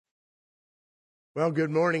Well, good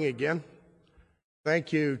morning again.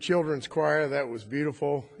 Thank you, Children's Choir. That was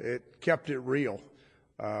beautiful. It kept it real.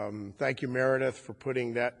 Thank you, Meredith, for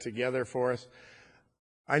putting that together for us.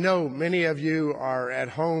 I know many of you are at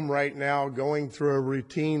home right now going through a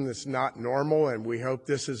routine that's not normal, and we hope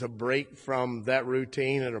this is a break from that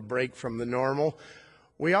routine and a break from the normal.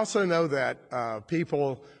 We also know that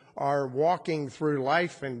people are walking through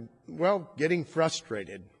life and, getting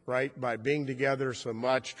frustrated, right, by being together so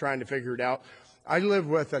much, trying to figure it out. I live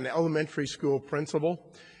with an elementary school principal,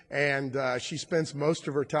 and she spends most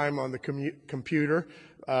of her time on the computer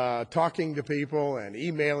talking to people and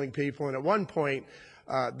emailing people. And at one point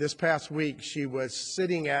this past week, she was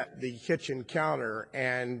sitting at the kitchen counter,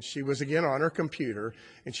 and she was again on her computer,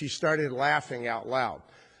 and she started laughing out loud.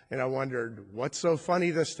 And I wondered, what's so funny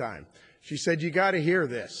this time? She said, "You got to hear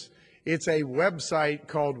this. It's a website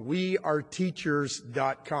called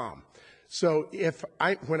weareteachers.com. So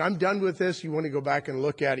when I'm done with this, you want to go back and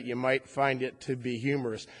look at it, you might find it to be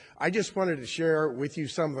humorous." I just wanted to share with you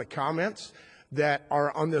some of the comments that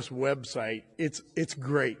are on this website. It's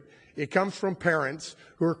great. It comes from parents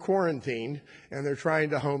who are quarantined and they're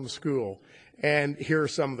trying to homeschool. And here are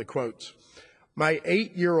some of the quotes. "My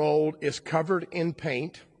 8-year-old is covered in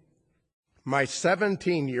paint. My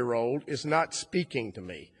 17-year-old is not speaking to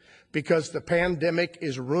me because the pandemic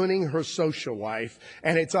is ruining her social life,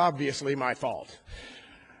 and it's obviously my fault.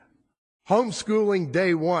 Homeschooling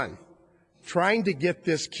day 1, trying to get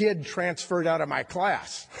this kid transferred out of my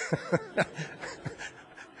class."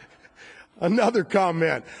 Another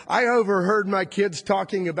comment, "I overheard my kids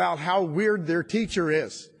talking about how weird their teacher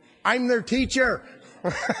is. I'm their teacher."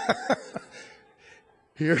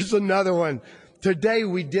 Here's another one. "Today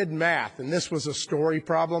we did math," and this was a story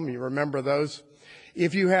problem. You remember those?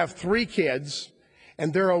 "If you have 3 kids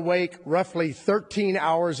and they're awake roughly 13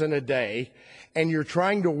 hours in a day and you're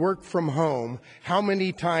trying to work from home, how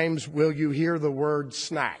many times will you hear the word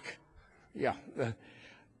snack?" Yeah.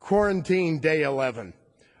 Quarantine day 11.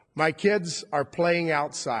 "My kids are playing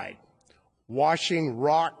outside, washing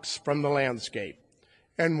rocks from the landscape,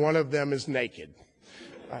 and one of them is naked."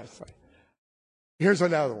 Here's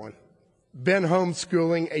another one. "Been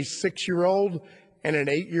homeschooling a 6-year-old and an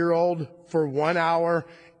 8-year-old for 1 hour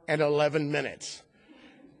and 11 minutes.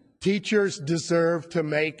 Teachers deserve to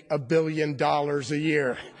make $1 billion a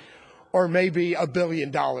year, or maybe $1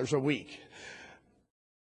 billion a week."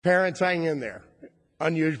 Parents, hang in there.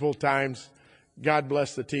 Unusual times. God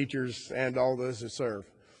bless the teachers and all those who serve.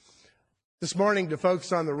 This morning, to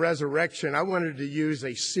focus on the resurrection, I wanted to use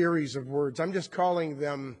a series of words. I'm just calling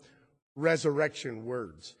them resurrection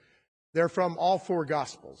words. They're from all 4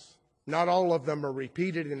 Gospels. Not all of them are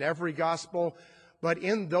repeated in every Gospel, but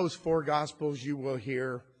in those 4 Gospels you will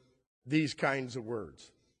hear these kinds of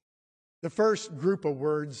words. The first group of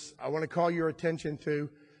words I want to call your attention to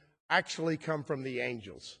actually come from the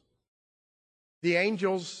angels. The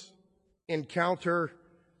angels encounter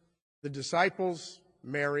the disciples,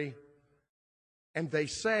 Mary, and they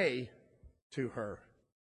say to her,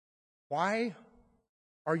 "Why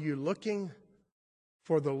are you looking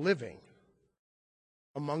for the living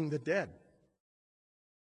among the dead?"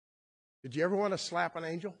 Did you ever want to slap an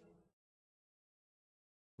angel?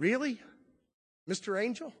 Really? Mr.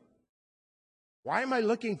 Angel? Why am I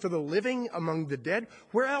looking for the living among the dead?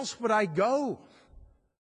 Where else would I go?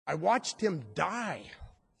 I watched him die.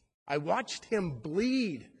 I watched him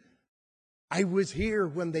bleed. I was here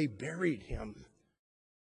when they buried him.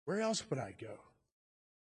 Where else would I go?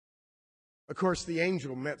 Of course, the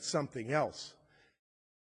angel meant something else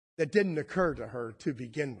that didn't occur to her to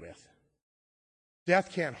begin with.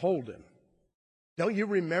 Death can't hold him. Don't you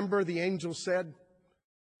remember the angel said?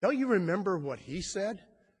 Don't you remember what he said?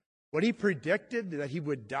 What he predicted, that he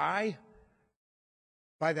would die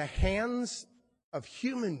by the hands of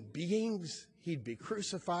human beings. He'd be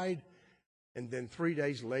crucified, and then 3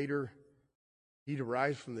 days later, he'd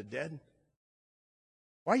arise from the dead.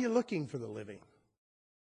 Why are you looking for the living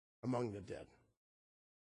among the dead?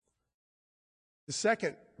 The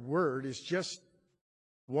second word is just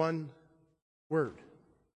one word.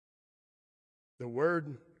 The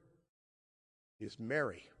word is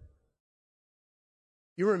Mary.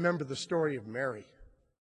 You remember the story of Mary.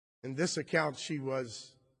 In this account, she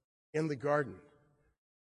was in the garden.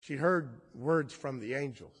 She heard words from the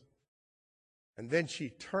angels. And then she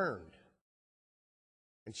turned.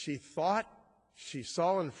 And she thought she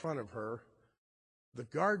saw in front of her the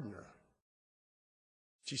gardener.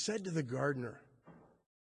 She said to the gardener,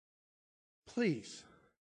 "Please,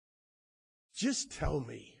 just tell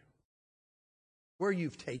me where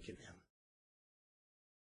you've taken him.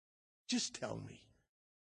 Just tell me,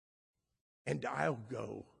 and I'll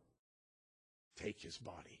go take his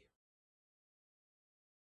body.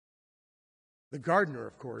 The gardener,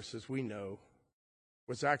 of course, as we know,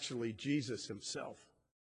 was actually Jesus himself.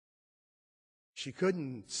 She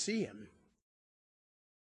couldn't see him.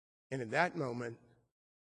 And in that moment,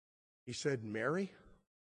 he said, Mary?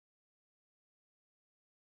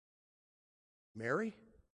 Mary?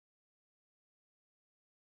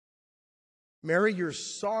 Mary, your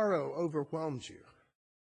sorrow overwhelms you.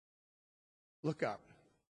 Look up.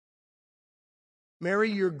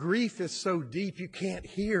 Mary, your grief is so deep you can't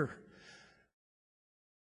hear.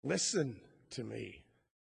 Listen to me.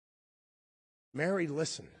 Mary,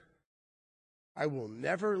 listen. I will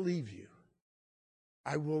never leave you.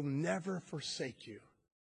 I will never forsake you.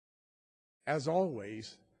 As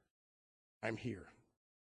always, I'm here.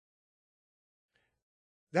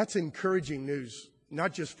 That's encouraging news,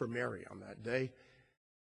 not just for Mary on that day.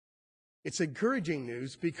 It's encouraging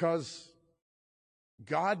news because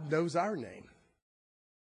God knows our name.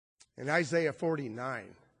 In Isaiah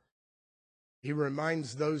 49, he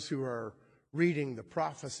reminds those who are reading the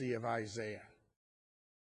prophecy of Isaiah.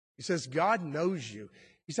 He says, God knows you.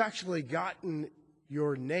 He's actually gotten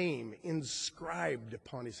your name inscribed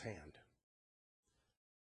upon his hand.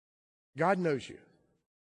 God knows you.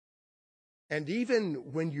 And even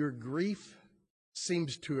when your grief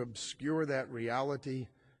seems to obscure that reality,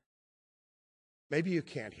 maybe you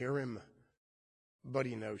can't hear him, but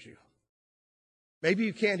he knows you. Maybe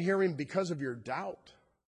you can't hear him because of your doubt.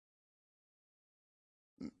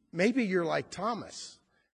 Maybe you're like Thomas.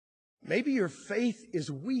 Maybe your faith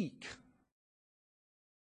is weak.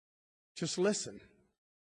 Just listen.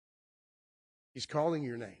 He's calling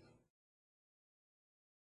your name.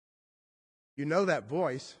 You know that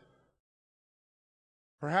voice.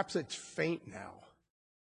 Perhaps it's faint now.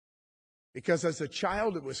 Because as a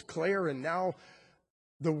child it was clear, and now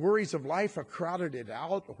the worries of life have crowded it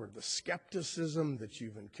out, or the skepticism that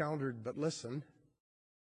you've encountered. But listen,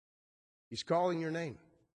 he's calling your name.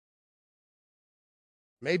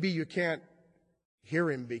 Maybe you can't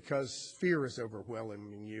hear him because fear is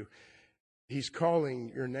overwhelming you. He's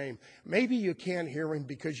calling your name. Maybe you can't hear him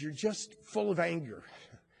because you're just full of anger.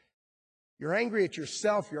 You're angry at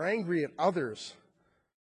yourself. You're angry at others.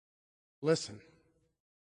 Listen,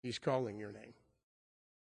 he's calling your name.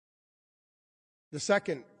 The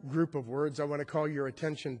second group of words I want to call your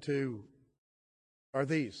attention to are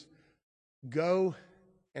these. Go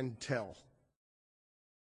and tell.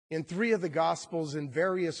 In 3 of the Gospels, in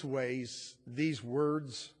various ways, these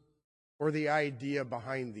words, or the idea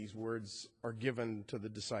behind these words, are given to the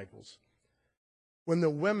disciples. When the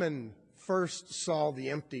women first saw the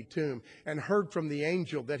empty tomb and heard from the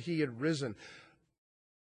angel that he had risen,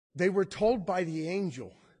 they were told by the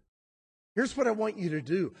angel, here's what I want you to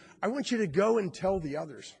do. I want you to go and tell the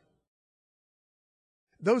others.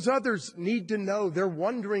 Those others need to know. They're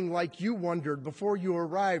wondering like you wondered before you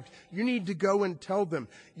arrived. You need to go and tell them.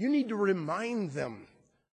 You need to remind them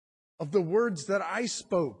of the words that I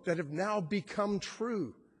spoke that have now become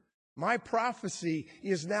true. My prophecy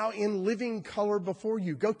is now in living color before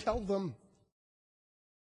you. Go tell them.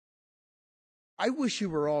 I wish you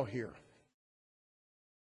were all here.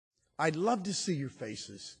 I'd love to see your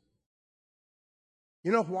faces.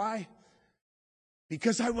 You know why?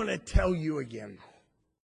 Because I want to tell you again,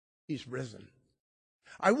 he's risen.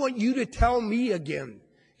 I want you to tell me again,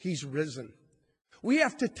 he's risen. We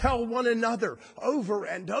have to tell one another over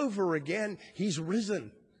and over again, he's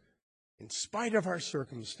risen. In spite of our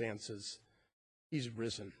circumstances, he's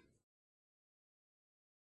risen.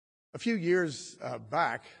 A few years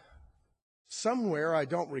back, somewhere, I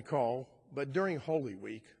don't recall, but during Holy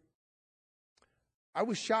Week, I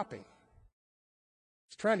was shopping. I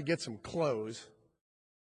was trying to get some clothes,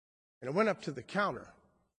 and I went up to the counter.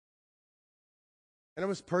 And I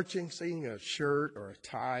was purchasing a shirt or a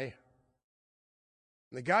tie.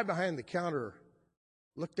 And the guy behind the counter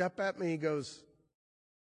looked up at me and goes,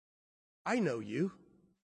 I know you.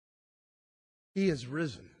 He is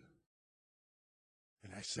risen.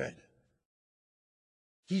 And I said,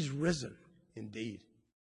 he's risen indeed.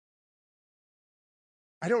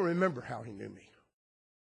 I don't remember how he knew me.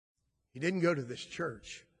 He didn't go to this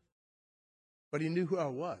church, but he knew who I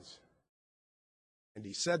was. And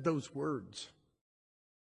he said those words.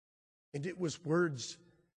 And it was words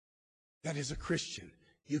that as a Christian,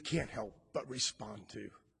 you can't help but respond to.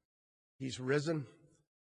 He's risen.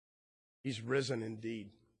 He's risen indeed.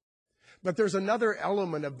 But there's another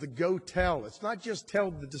element of the go tell. It's not just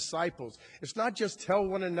tell the disciples. It's not just tell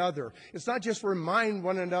one another. It's not just remind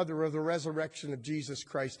one another of the resurrection of Jesus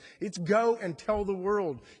Christ. It's go and tell the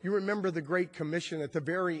world. You remember the Great Commission at the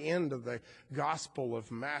very end of the Gospel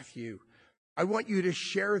of Matthew. I want you to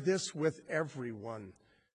share this with everyone.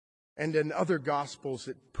 And in other Gospels,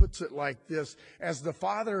 it puts it like this: as the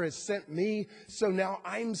Father has sent me, so now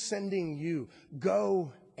I'm sending you.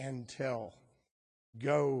 Go and tell.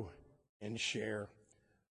 Go and share.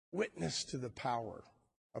 Witness to the power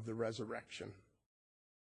of the resurrection.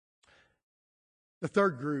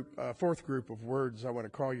 The fourth group of words I want to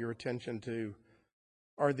call your attention to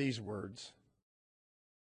are these words: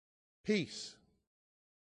 peace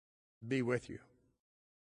be with you.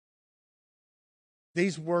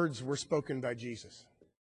 These words were spoken by Jesus.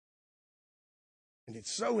 And it's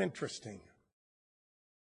so interesting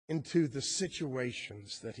into the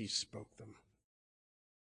situations that he spoke them.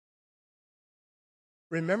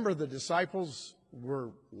 Remember, the disciples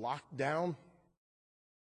were locked down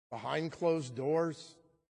behind closed doors,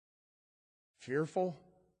 fearful.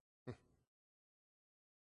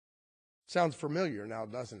 Sounds familiar now,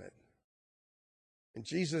 doesn't it? And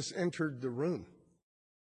Jesus entered the room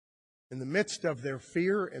in the midst of their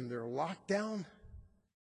fear and their lockdown,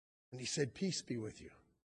 and he said, peace be with you.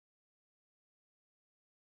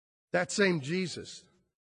 That same Jesus,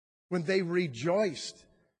 when they rejoiced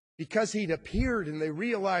because he'd appeared and they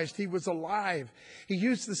realized he was alive, he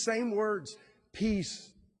used the same words, peace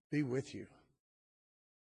be with you.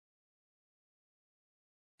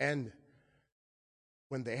 And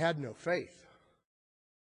when they had no faith,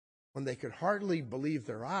 when they could hardly believe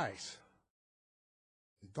their eyes,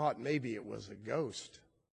 and thought maybe it was a ghost,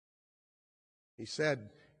 he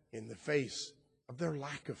said, in the face of their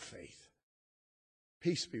lack of faith,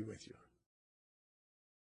 peace be with you.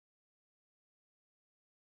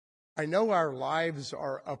 I know our lives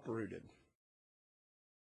are uprooted.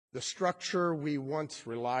 The structure we once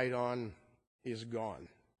relied on is gone.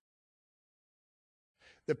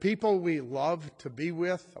 The people we love to be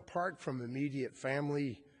with, apart from immediate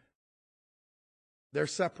family, they're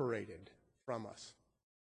separated from us.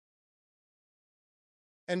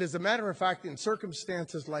 And as a matter of fact, in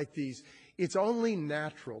circumstances like these, it's only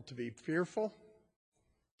natural to be fearful.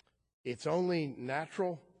 It's only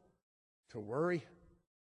natural to worry.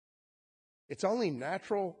 It's only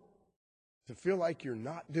natural to feel like you're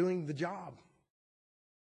not doing the job.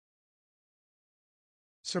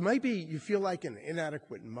 So maybe you feel like an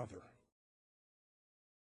inadequate mother.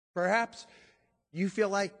 Perhaps you feel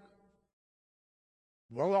like,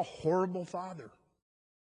 well, a horrible father,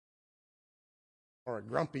 or a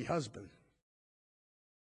grumpy husband,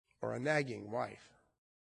 or a nagging wife.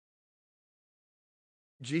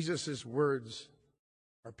 Jesus' words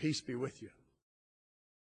are, peace be with you.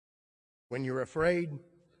 When you're afraid,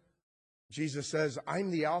 Jesus says,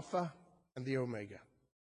 I'm the Alpha and the Omega.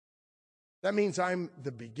 That means I'm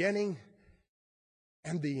the beginning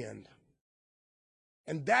and the end.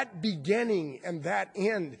 And that beginning and that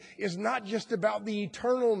end is not just about the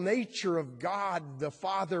eternal nature of God the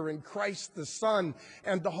Father and Christ the Son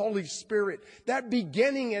and the Holy Spirit. That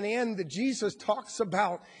beginning and end that Jesus talks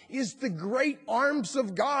about is the great arms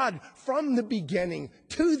of God from the beginning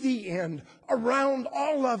to the end, around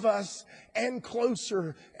all of us and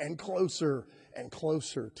closer and closer and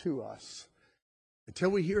closer to us, until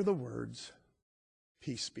we hear the words,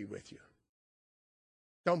 peace be with you.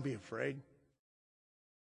 Don't be afraid.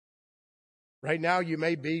 Right now you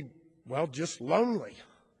may be, well, just lonely.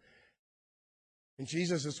 And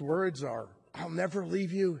Jesus' words are, I'll never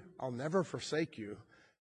leave you. I'll never forsake you.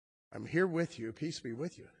 I'm here with you. Peace be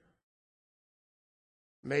with you.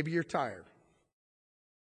 Maybe you're tired.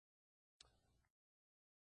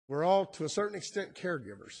 We're all, to a certain extent,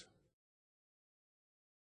 caregivers.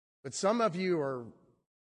 But some of you are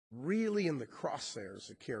really in the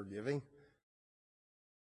crosshairs of caregiving,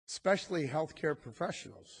 especially healthcare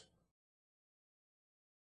professionals.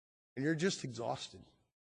 And you're just exhausted.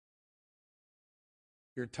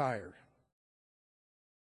 You're tired.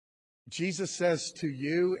 Jesus says to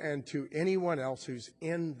you and to anyone else who's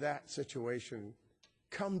in that situation,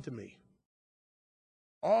 come to me.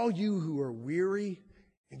 All you who are weary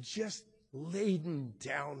and just laden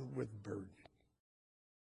down with burden,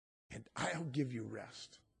 and I'll give you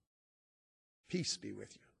rest. Peace be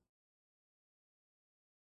with you.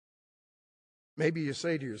 Maybe you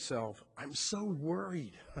say to yourself, I'm so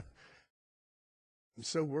worried. I'm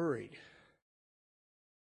so worried.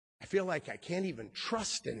 I feel like I can't even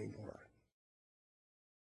trust anymore.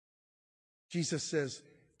 Jesus says,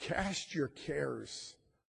 cast your cares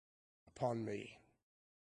upon me,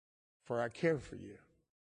 for I care for you.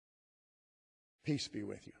 Peace be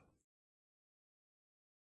with you.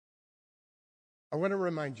 I want to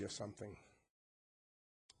remind you of something.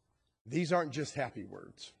 These aren't just happy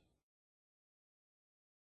words.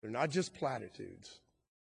 They're not just platitudes.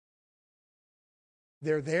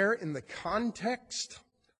 They're there in the context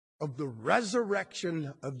of the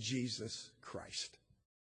resurrection of Jesus Christ.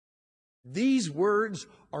 These words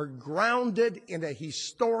are grounded in a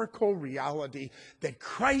historical reality that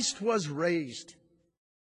Christ was raised,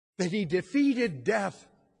 that he defeated death,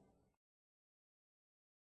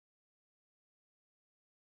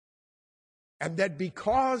 and that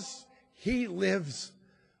because he lives,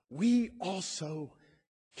 we also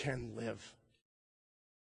can live.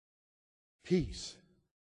 Peace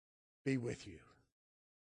be with you.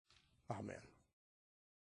 Amen.